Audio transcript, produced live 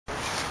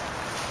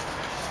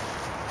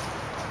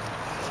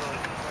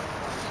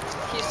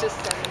she's just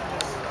sending this.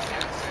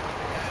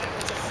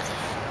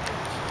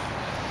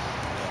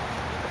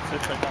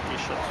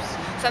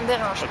 Ça me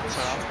dérange.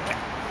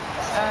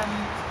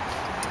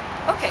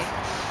 Okay.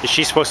 Is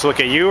she supposed to look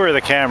at you or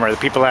the camera, the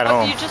people at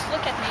home? You just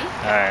look at me.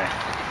 Alright.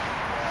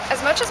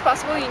 As much as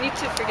possible, you need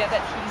to forget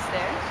that he's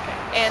there.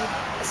 Okay. And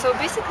so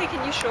basically,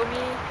 can you show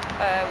me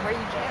where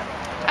you can?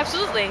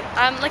 Absolutely.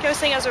 Like I was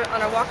saying,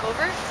 on our walk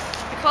over,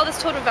 we call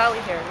this Totem Valley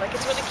here. Like,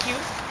 it's really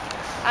cute.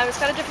 It's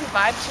got a different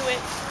vibe to it.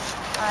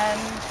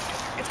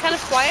 It's kind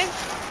of quiet.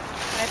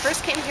 When I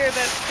first came here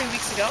about 3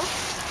 weeks ago,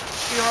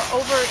 we were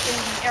over in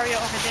the area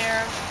over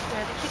there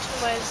where the kitchen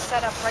was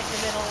set up right in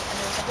the middle, and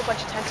there was a whole bunch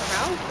of tents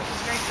around, which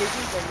was very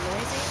busy, very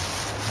noisy.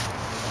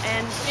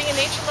 And being a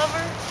nature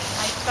lover,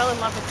 I fell in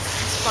love with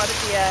this spot of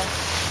the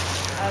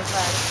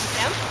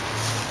camp,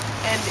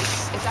 and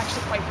it's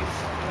actually quite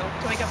beautiful. You know,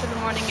 to wake up in the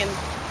morning and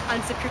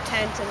unzip your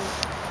tent and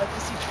look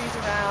to see trees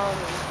around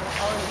and the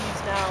fallen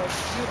leaves now.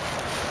 It's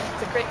beautiful.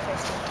 It's a great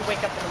place to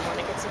wake up in the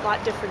morning. It's a lot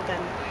different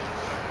than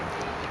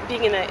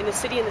being in the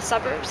city, in the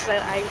suburbs.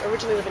 I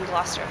originally live in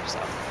Gloucester,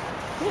 so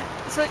yeah.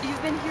 So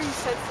you've been here, you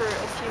said, for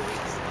a few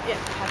weeks. Yeah.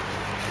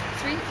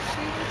 Three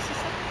weeks, you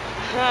said?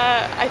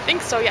 I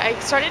think so. Yeah.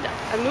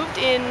 I moved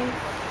in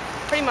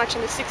pretty much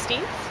on the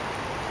 16th.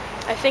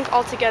 I think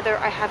altogether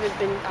I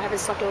haven't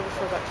slept over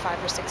for about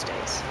 5 or 6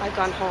 days. I've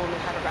gone home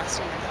and had a rest,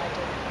 and I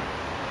did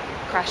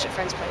crash at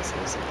friends'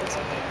 places and things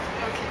like that.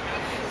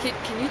 Okay.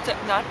 Can you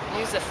not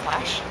use a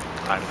flash?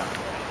 I'm not.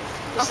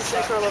 This is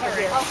a girl over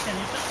here. Can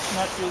you just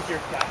not use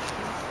your flash?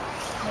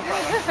 No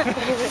problem.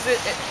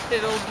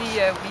 It'll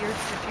be weird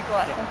for people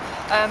at home.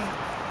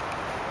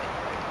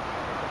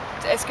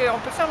 Est-ce qu'on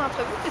peut faire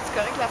l'entrevue? T'es-tu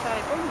correct de la faire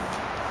avec toi ou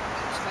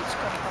tu veux-tu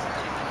correct?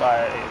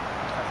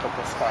 On peut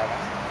pas se faire là.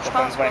 Je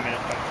pense 20 minutes.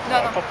 No.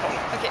 Pas de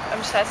problème. Okay,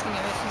 I'm just asking you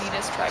if you need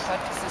this tripod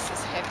because this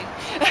is heavy.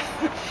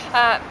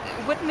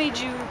 What made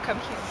you come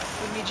here?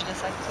 What made you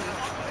decide to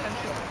come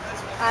here?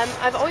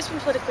 I've always been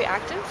politically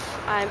active.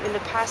 In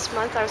the past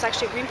month, I was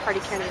actually a Green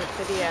Party candidate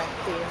for the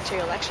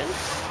Ontario election,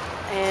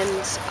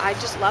 and I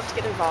just love to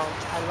get involved.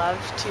 I love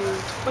to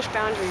push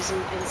boundaries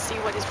and see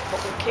what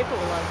we're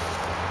capable of.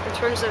 In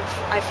terms of,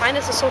 I find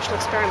this a social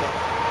experiment.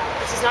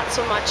 This is not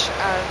so much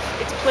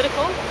it's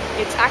political,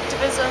 it's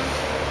activism,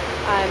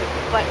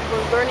 but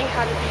we're learning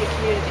how to be a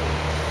community.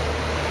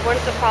 One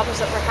of the problems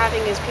that we're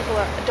having is people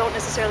don't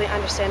necessarily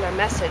understand our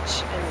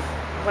message, and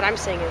what I'm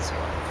saying is,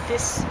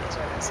 this is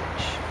our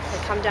message. They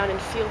come down and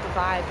feel the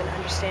vibe and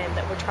understand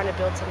that we're trying to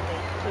build something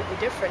completely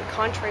different,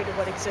 contrary to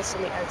what exists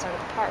on the outside of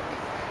the park.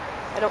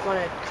 I don't want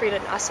to create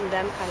an us and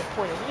them kind of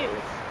point of view,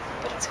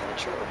 but it's kind of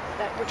true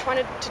that we're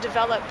trying to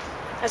develop,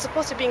 as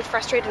opposed to being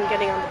frustrated and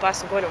getting on the bus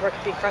and going to work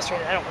and being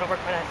frustrated, I don't want to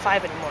work my 9 to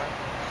 5 anymore.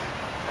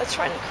 Let's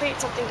try to create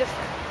something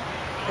different.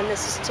 And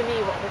this is, to me,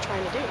 what we're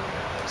trying to do.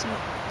 So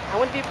I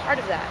want to be a part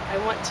of that. I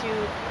want to,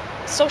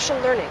 social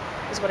learning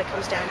is what it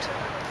comes down to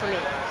for me.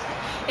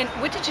 And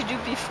what did you do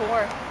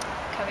before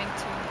coming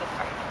to the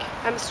park?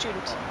 I'm a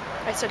student.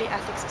 I study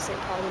ethics at St.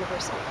 Paul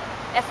University.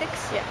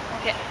 Ethics? Yeah.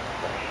 Okay.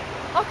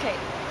 Okay.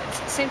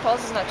 St.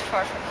 Paul's is not too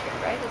far from here,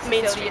 right? It's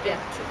Main Street,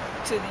 affiliated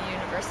to the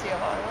University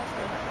of Ottawa.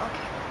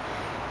 Okay.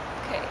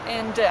 Okay.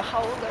 And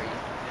how old are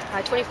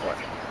you? 24.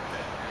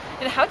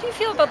 And how do you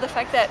feel about the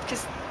fact that,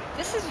 because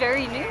this is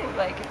very new,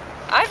 like,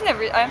 I'm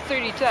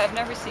 32, I've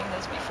never seen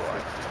this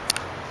before.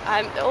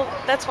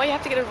 That's why you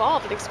have to get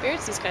involved and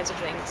experience these kinds of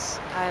things.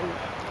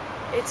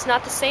 It's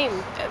not the same.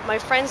 My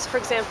friends, for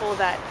example,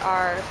 that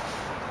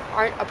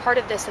aren't a part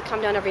of this, that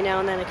come down every now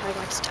and then and kind of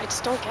go, I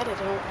just don't get it.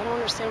 I don't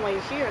understand why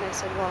you're here. And I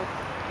said, well,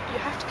 you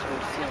have to come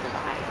and feel the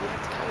vibe. You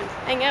have to come and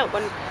hang out.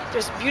 When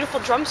there's beautiful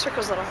drum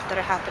circles that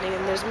are happening,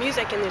 and there's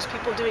music, and there's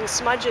people doing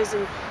smudges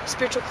and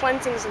spiritual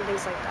cleansings and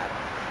things like that.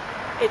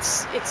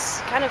 It's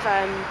kind of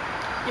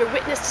you're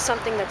witness to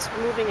something that's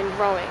moving and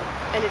growing,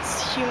 and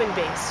it's human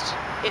based.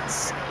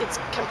 It's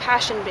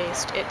compassion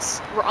based.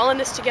 We're all in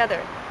this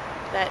together.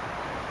 That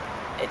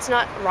it's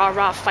not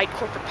rah fight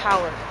corporate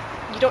power.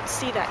 You don't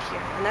see that here,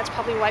 and that's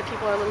probably why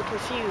people are a little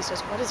confused as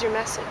what is your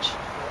message.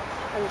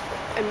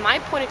 And my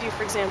point of view,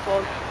 for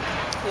example,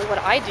 what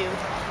I do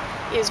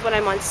is when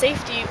I'm on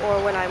safety or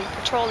when I'm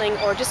patrolling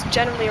or just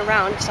generally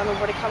around, if someone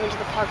were to come into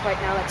the park right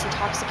now that's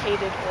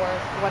intoxicated or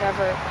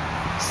whatever,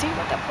 see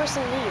what that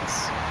person needs.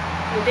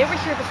 I mean, they were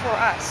here before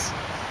us,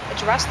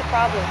 address the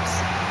problems.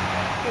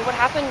 I mean, what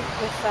happened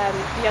with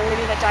the young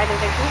lady that died in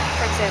Vancouver,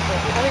 for example,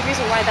 the only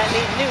reason why that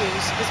made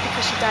news was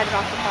because she died in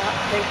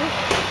Vancouver.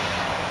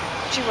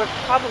 She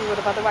probably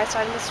would have otherwise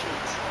died in the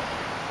streets.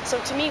 So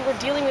to me, we're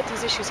dealing with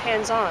these issues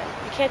hands-on.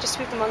 You can't just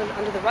sweep them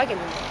under the rug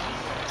anymore.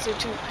 So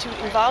to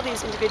involve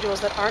these individuals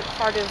that aren't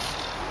part of,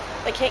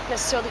 they can't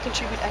necessarily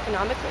contribute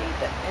economically,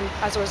 and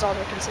as a result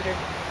are considered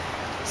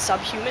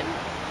subhuman,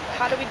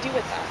 how do we deal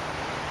with that?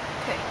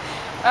 Okay.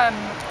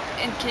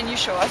 And can you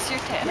show us your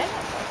tent?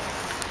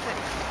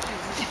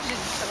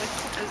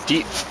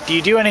 Do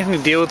you do anything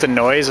to deal with the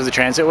noise of the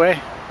transitway?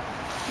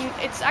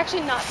 It's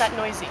actually not that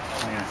noisy.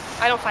 Yeah.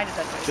 I don't find it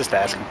that noisy. Just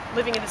asking. I mean,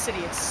 living in the city,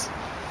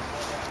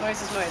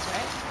 noise is noise,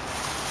 right?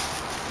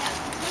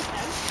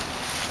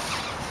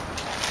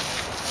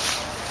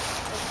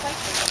 A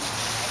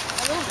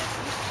little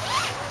messy.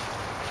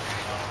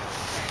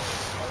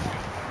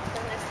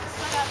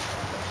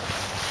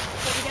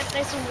 So to get it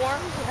nice and warm,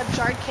 we have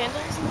jarred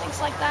candles and things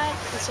like that.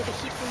 And so the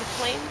heat from the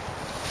flame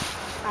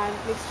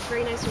makes it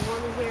very nice and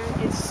warm in here.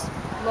 It's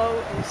low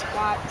and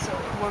squat, so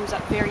it warms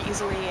up very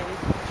easily, and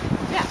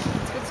yeah,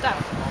 it's good stuff.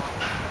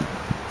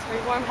 It's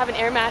very warm. Have an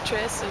air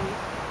mattress, and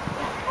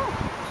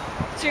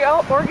So you're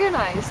all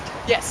organized.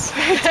 yes,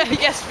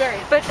 yes, very.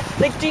 But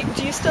like, do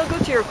you still go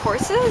to your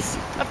courses?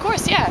 Of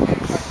course, yeah.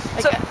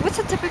 Like, So what's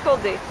a typical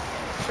day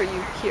for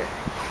you here?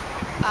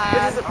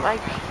 What is it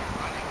like?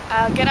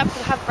 Get up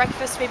and have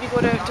breakfast, maybe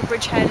go to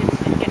Bridgehead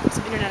and get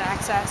some internet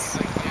access,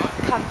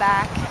 come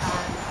back,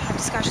 have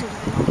discussions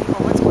with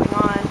people, what's going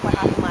on, what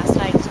happened last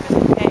night, is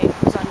everything okay,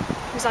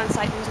 who's on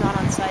site, who's not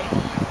on site.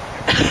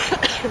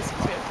 Excuse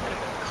me, I'm kind of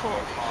a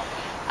cold.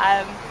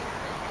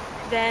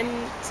 Then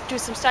do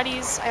some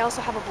studies. I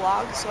also have a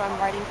blog, so I'm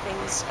writing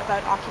things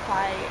about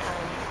Occupy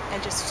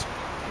and just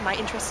my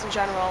interests in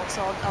general,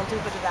 so I'll do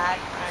a bit of that.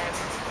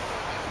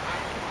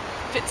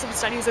 Fit some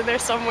studies in there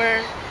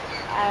somewhere.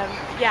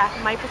 Yeah,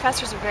 my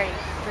professors are very,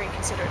 very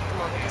considerate at the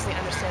moment because they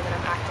understand that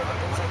I'm active and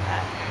things like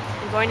that.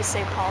 I'm going to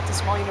St. Paul, it's a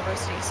small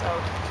university, so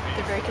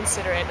they're very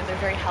considerate and they're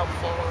very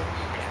helpful.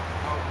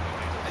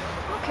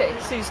 Okay,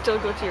 so you still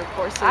go to your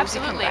courses.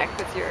 Absolutely. You come back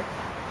with your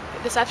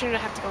This afternoon I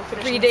have to go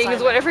finish an readings,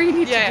 assignment. whatever you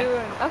need Yeah. to do.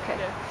 And, okay.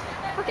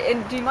 Yeah. Okay,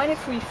 and do you mind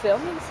if we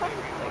film in some?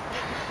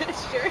 Like,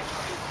 Sure. It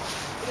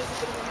is a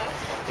bit of a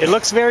mess. It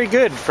looks very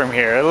good from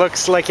here. It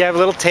looks like you have a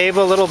little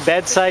table, a little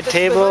bedside That's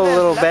table, a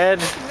little bed.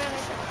 They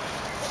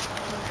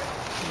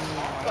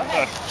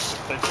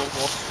don't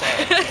want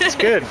that. It's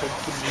good.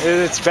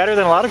 It's better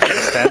than a lot of good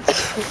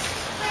tents.